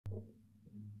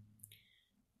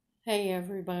Hey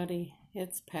everybody,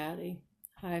 it's Patty.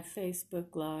 Hi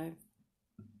Facebook Live.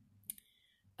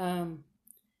 Um,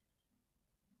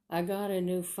 I got a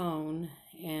new phone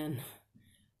and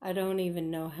I don't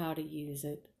even know how to use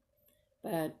it,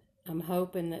 but I'm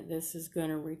hoping that this is going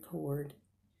to record.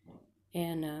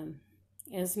 And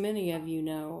as many of you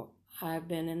know, I've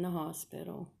been in the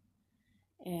hospital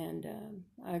and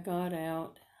I got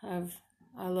out.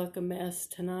 I look a mess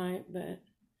tonight, but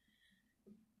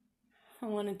I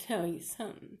want to tell you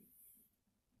something.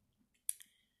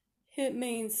 It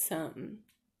means something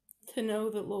to know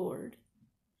the Lord,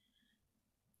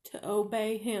 to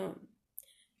obey Him,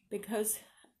 because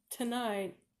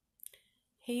tonight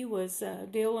He was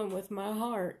dealing with my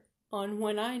heart on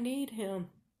when I need Him.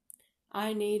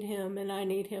 I need Him and I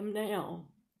need Him now.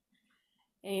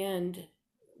 And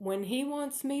when He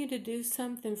wants me to do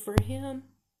something for Him,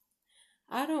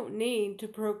 I don't need to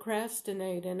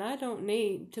procrastinate and I don't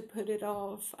need to put it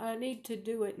off. I need to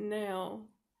do it now.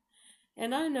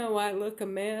 And I know I look a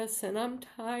mess and I'm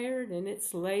tired and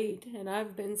it's late and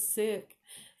I've been sick.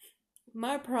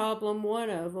 My problem, one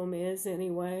of them is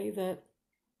anyway, that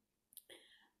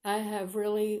I have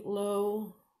really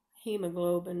low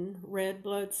hemoglobin, red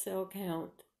blood cell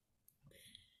count.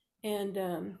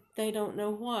 And they don't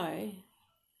know why.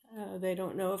 They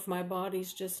don't know if my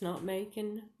body's just not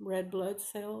making red blood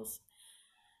cells.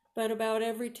 But about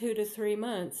every 2 to 3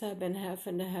 months, I've been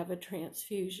having to have a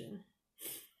transfusion.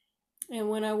 And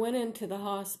when I went into the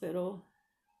hospital,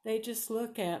 they just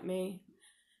look at me.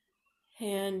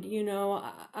 And, you know,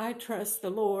 I trust the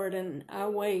Lord and I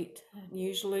wait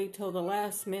usually till the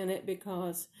last minute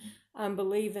because I'm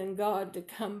believing God to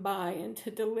come by and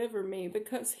to deliver me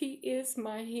because He is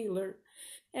my healer.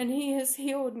 And He has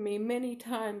healed me many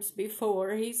times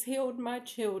before. He's healed my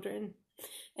children.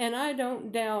 And I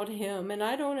don't doubt Him. And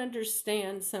I don't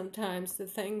understand sometimes the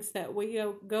things that we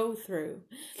go through.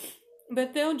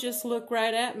 But they'll just look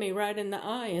right at me, right in the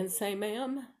eye and say,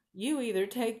 "Ma'am, you either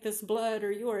take this blood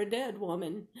or you're a dead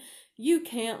woman. You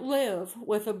can't live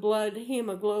with a blood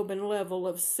hemoglobin level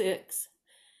of 6.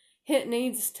 It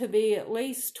needs to be at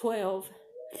least 12.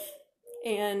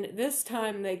 And this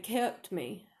time they kept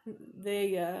me.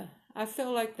 I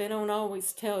feel like they don't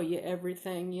always tell you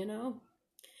everything, you know.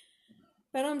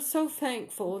 But I'm so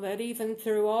thankful that even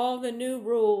through all the new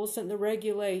rules and the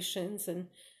regulations and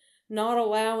not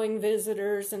allowing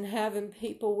visitors and having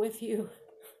people with you,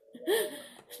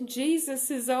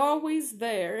 Jesus is always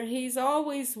there. He's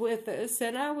always with us.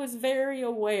 And I was very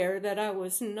aware that I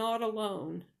was not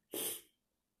alone.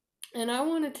 And I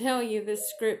want to tell you this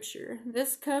scripture.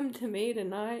 This come to me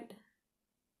tonight.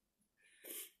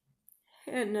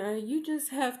 And you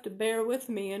just have to bear with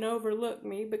me and overlook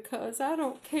me because I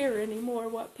don't care anymore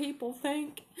what people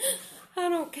think. I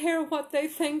don't care what they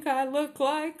think I look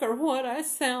like or what I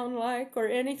sound like or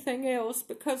anything else,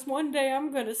 because one day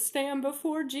I'm going to stand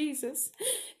before Jesus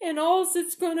and all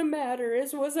that's going to matter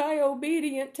is, was I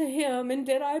obedient to Him and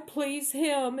did I please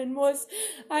Him and was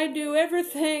I do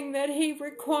everything that He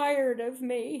required of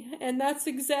me? And that's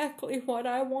exactly what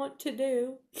I want to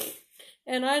do.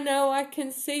 And I know I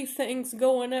can see things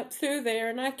going up through there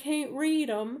and I can't read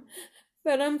them.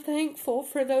 But I'm thankful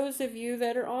for those of you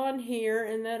that are on here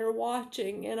and that are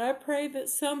watching. And I pray that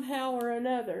somehow or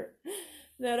another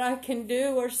that I can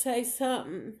do or say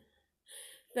something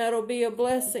that'll be a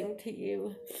blessing to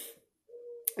you.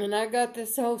 And I got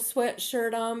this old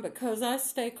sweatshirt on because I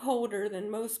stay colder than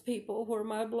most people where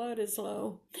my blood is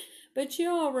low. But you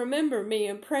all remember me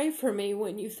and pray for me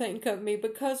when you think of me,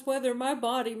 because whether my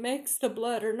body makes the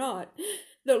blood or not,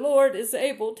 the Lord is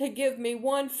able to give me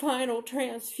one final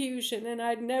transfusion and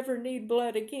I'd never need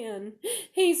blood again.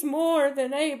 He's more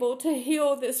than able to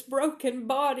heal this broken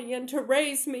body and to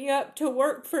raise me up to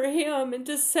work for Him and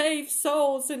to save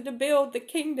souls and to build the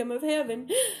kingdom of heaven.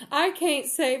 I can't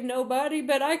save nobody,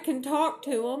 but I can talk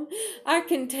to them. I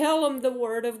can tell them the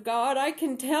Word of God. I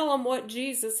can tell them what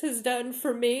Jesus has done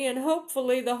for me, and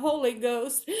hopefully the Holy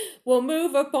Ghost will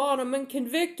move upon them and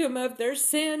convict them of their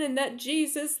sin, and that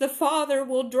Jesus the Father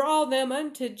will draw them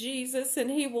unto Jesus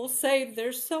and He will save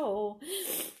their soul.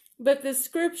 But the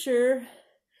scripture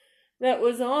that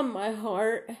was on my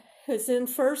heart is in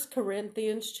 1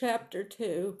 Corinthians chapter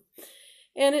 2.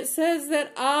 And it says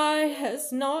that eye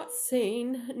has not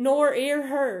seen nor ear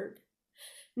heard,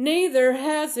 neither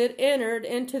has it entered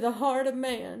into the heart of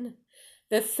man,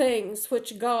 the things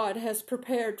which God has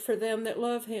prepared for them that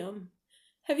love Him.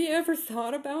 Have you ever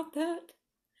thought about that?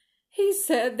 He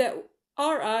said that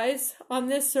our eyes on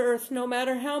this earth, no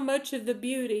matter how much of the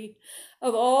beauty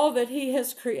of all that He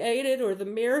has created or the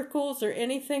miracles or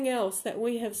anything else that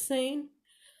we have seen,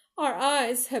 our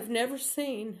eyes have never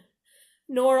seen,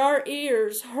 nor our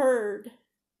ears heard,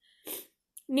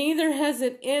 neither has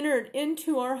it entered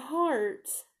into our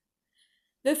hearts,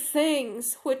 the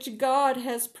things which God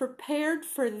has prepared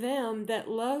for them that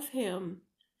love Him.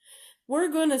 We're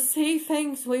going to see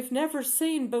things we've never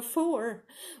seen before.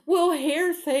 We'll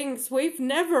hear things we've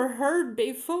never heard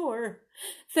before.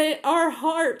 That our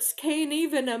hearts can't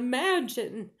even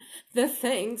imagine the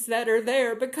things that are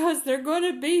there because they're going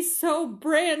to be so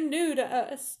brand new to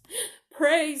us.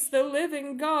 Praise the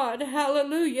living God,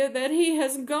 hallelujah, that He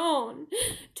has gone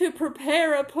to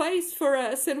prepare a place for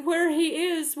us, and where He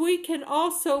is, we can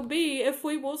also be if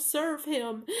we will serve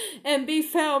Him and be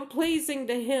found pleasing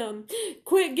to Him.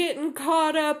 Quit getting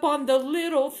caught up on the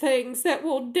little things that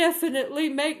will definitely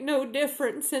make no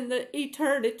difference in the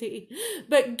eternity,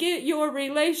 but get your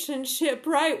relationship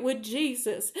right with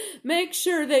Jesus. Make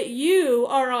sure that you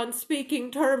are on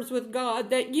speaking terms with God,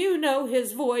 that you know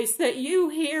His voice, that you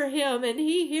hear Him and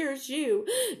He hears you.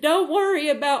 Don't worry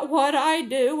about what I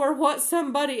do or what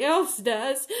somebody else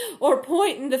does or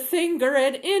pointing the finger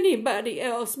at anybody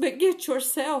else, but get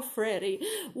yourself ready.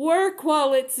 Work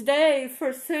while it's day,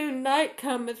 for soon night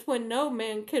cometh when no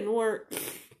man can work.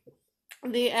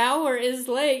 The hour is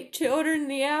late, children,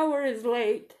 the hour is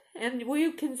late. And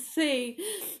you can see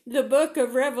the book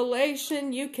of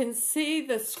Revelation, you can see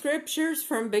the scriptures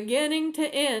from beginning to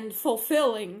end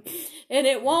fulfilling. And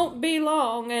it won't be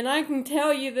long, and I can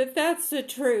tell you that that's the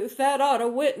truth. That ought to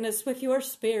witness with your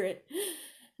spirit.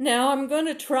 Now I'm going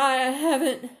to try. I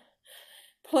haven't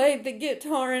played the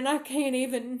guitar and I can't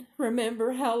even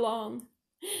remember how long.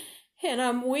 And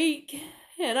I'm weak,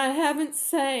 and I haven't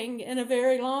sang in a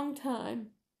very long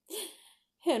time.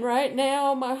 And right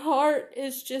now, my heart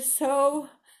is just so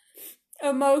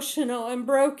emotional and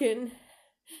broken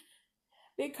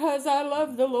because I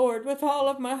love the Lord with all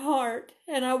of my heart,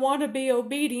 and I want to be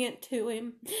obedient to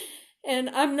Him. And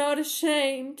I'm not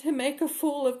ashamed to make a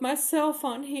fool of myself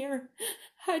on here.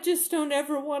 I just don't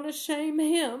ever want to shame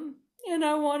Him, and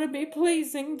I want to be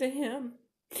pleasing to Him.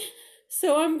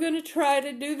 So I'm going to try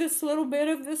to do this little bit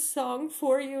of this song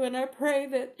for you, and I pray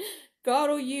that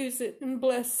God will use it and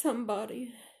bless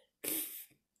somebody.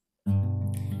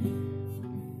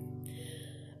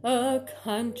 A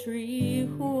country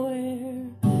where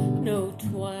no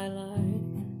twilight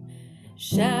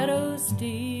shadows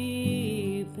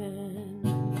deepen,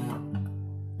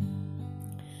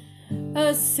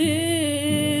 a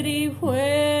city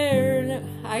where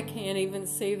I can't even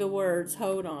see the words.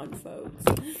 Hold on, folks.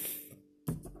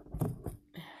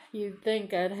 You'd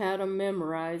think I'd had them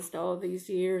memorized all these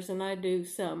years, and I do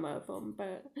some of them,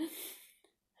 but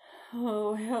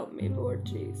oh, help me, Lord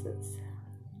Jesus.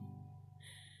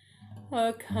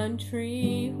 A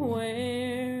country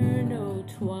where no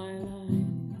twilight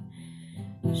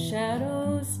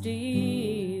shadows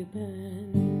deepen,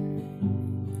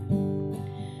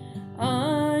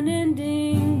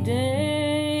 unending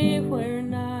day where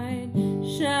night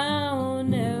shall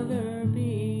never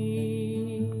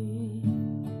be,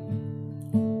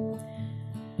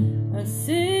 a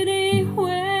city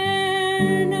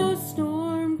where no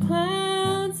storm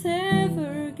clouds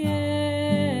ever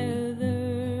gather.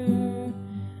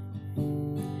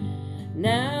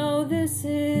 Now this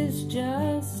is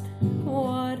just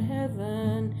what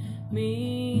heaven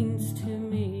means to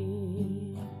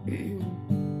me.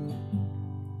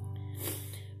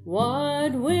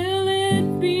 What will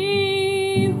it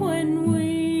be when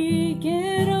we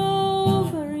get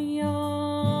over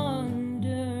yonder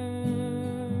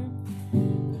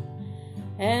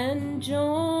and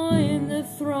join the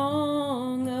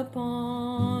throng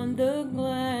upon the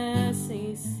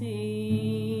glassy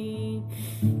sea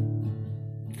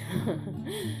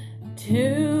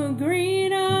to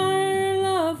greet our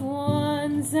loved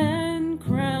ones and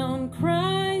crown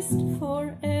Christ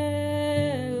forever?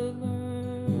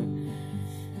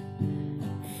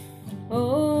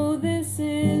 Oh, this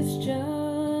is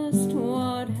just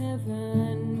what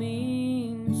heaven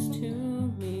means to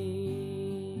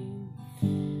me.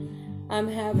 I'm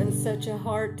having such a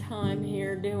hard time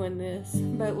here doing this,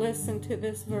 but listen to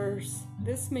this verse.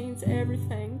 This means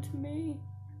everything to me.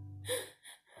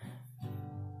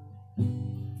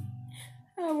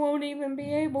 I won't even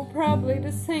be able probably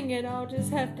to sing it. I'll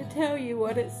just have to tell you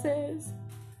what it says.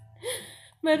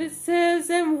 But it says,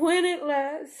 and when at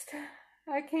last,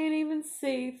 I can't even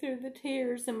see through the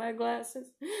tears in my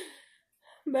glasses,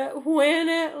 but when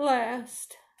at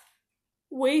last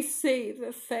we see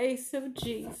the face of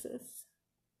Jesus,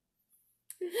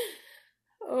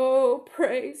 oh,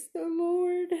 praise the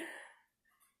Lord.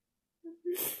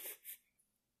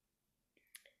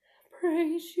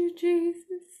 Praise you, Jesus.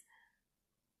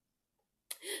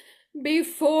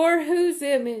 Before whose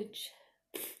image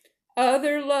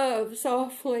other loves all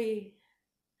flee.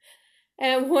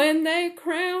 And when they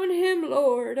crown him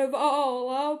Lord of all,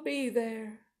 I'll be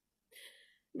there.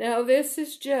 Now this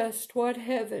is just what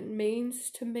heaven means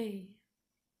to me.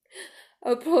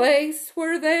 A place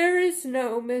where there is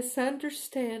no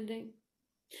misunderstanding,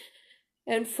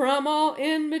 and from all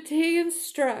enmity and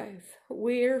strife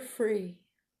we're free.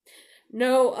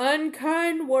 No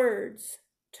unkind words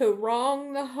to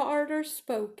wrong the heart are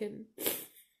spoken.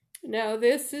 Now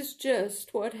this is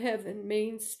just what heaven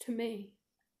means to me.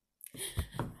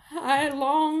 I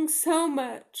long so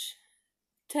much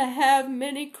to have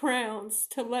many crowns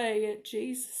to lay at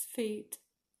Jesus' feet.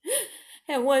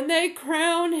 And when they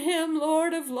crown him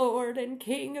Lord of Lords and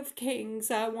King of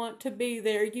Kings, I want to be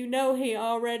there. You know he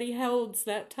already holds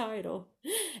that title.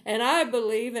 And I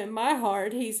believe in my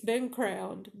heart he's been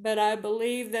crowned. But I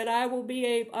believe that I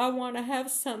want to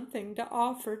have something to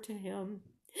offer to him.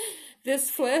 This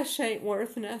flesh ain't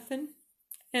worth nothing.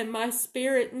 And my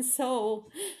spirit and soul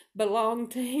belong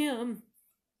to him.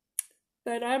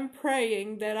 But I'm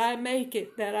praying that I make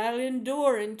it, that I'll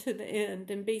endure into the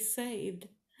end and be saved.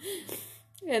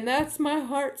 And that's my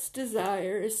heart's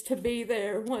desire, is to be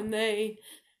there when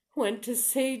to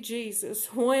see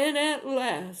Jesus, when at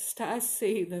last I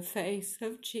see the face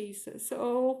of Jesus.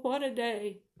 Oh, what a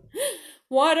day.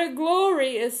 What a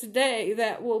glorious day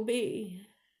that will be.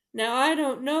 Now, I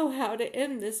don't know how to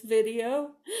end this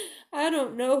video. I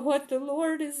don't know what the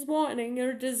Lord is wanting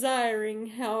or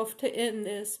desiring how to end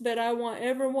this, but I want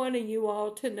every one of you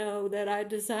all to know that I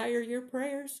desire your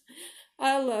prayers.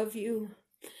 I love you.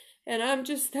 And I'm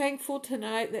just thankful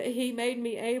tonight that he made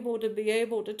me able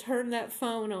to turn that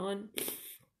phone on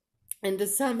and to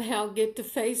somehow get to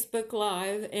Facebook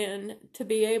Live and to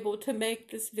be able to make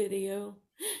this video.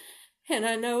 And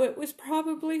I know it was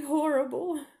probably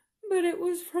horrible, but it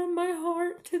was from my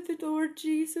heart to the Lord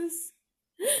Jesus.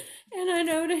 And I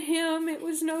know to him it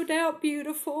was no doubt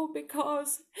beautiful,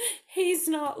 because he's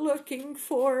not looking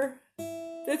for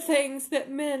the things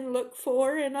that men look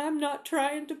for, and I'm not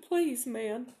trying to please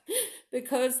man,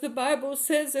 because the Bible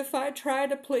says if I try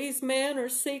to please man or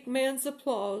seek man's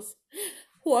applause,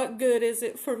 what good is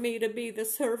it for me to be the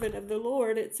servant of the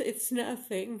Lord? It's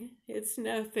nothing. It's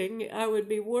nothing. I would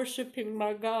be worshiping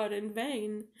my God in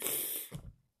vain.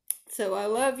 So I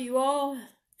love you all.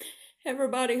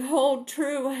 Everybody hold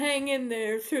true, hang in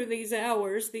there through these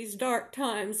hours, these dark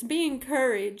times. Be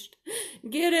encouraged.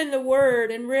 Get in the Word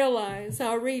and realize,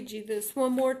 I'll read you this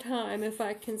one more time if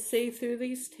I can see through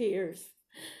these tears.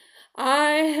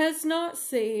 Eye has not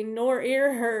seen, nor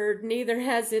ear heard, neither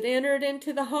has it entered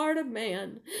into the heart of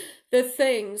man, the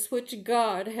things which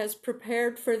God has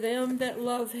prepared for them that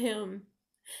love him.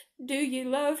 Do you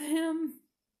love him?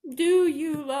 Do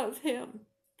you love him?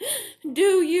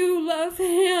 Do you love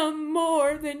him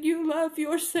more than you love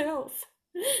yourself?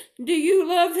 Do you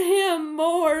love him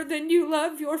more than you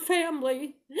love your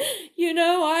family? You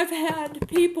know, I've had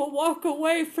people walk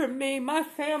away from me, my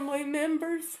family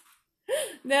members,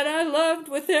 that I loved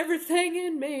with everything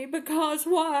in me, because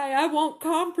why? I won't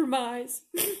compromise.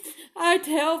 I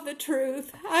tell the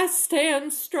truth. I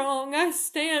stand strong. I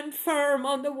stand firm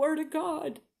on the Word of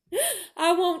God.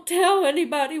 I won't tell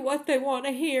anybody what they want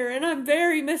to hear, and I'm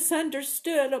very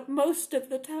misunderstood most of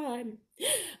the time.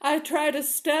 I try to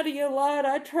study a lot.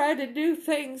 I try to do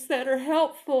things that are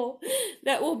helpful,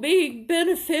 that will be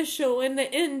beneficial in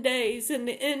the end days, in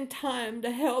the end time,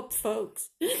 to help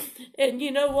folks. And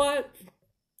you know what?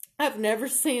 I've never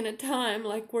seen a time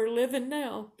like we're living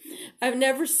now. I've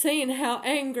never seen how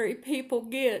angry people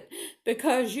get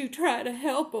because you try to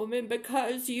help them and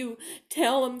because you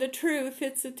tell them the truth.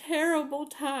 It's a terrible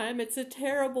time. It's a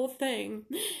terrible thing.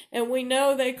 And we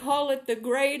know they call it the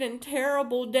great and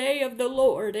terrible day of the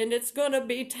Lord. And it's going to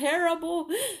be terrible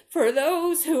for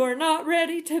those who are not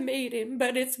ready to meet him.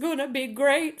 But it's going to be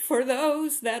great for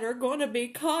those that are going to be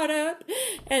caught up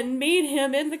and meet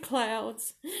him in the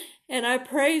clouds. And I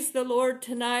praise the Lord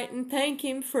tonight and thank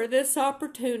him for this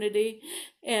opportunity.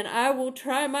 And I will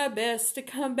try my best to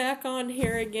come back on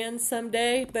here again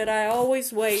someday, but I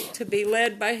always wait to be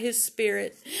led by his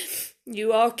Spirit.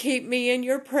 You all keep me in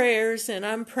your prayers, and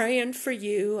I'm praying for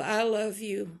you. I love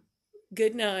you.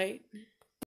 Good night.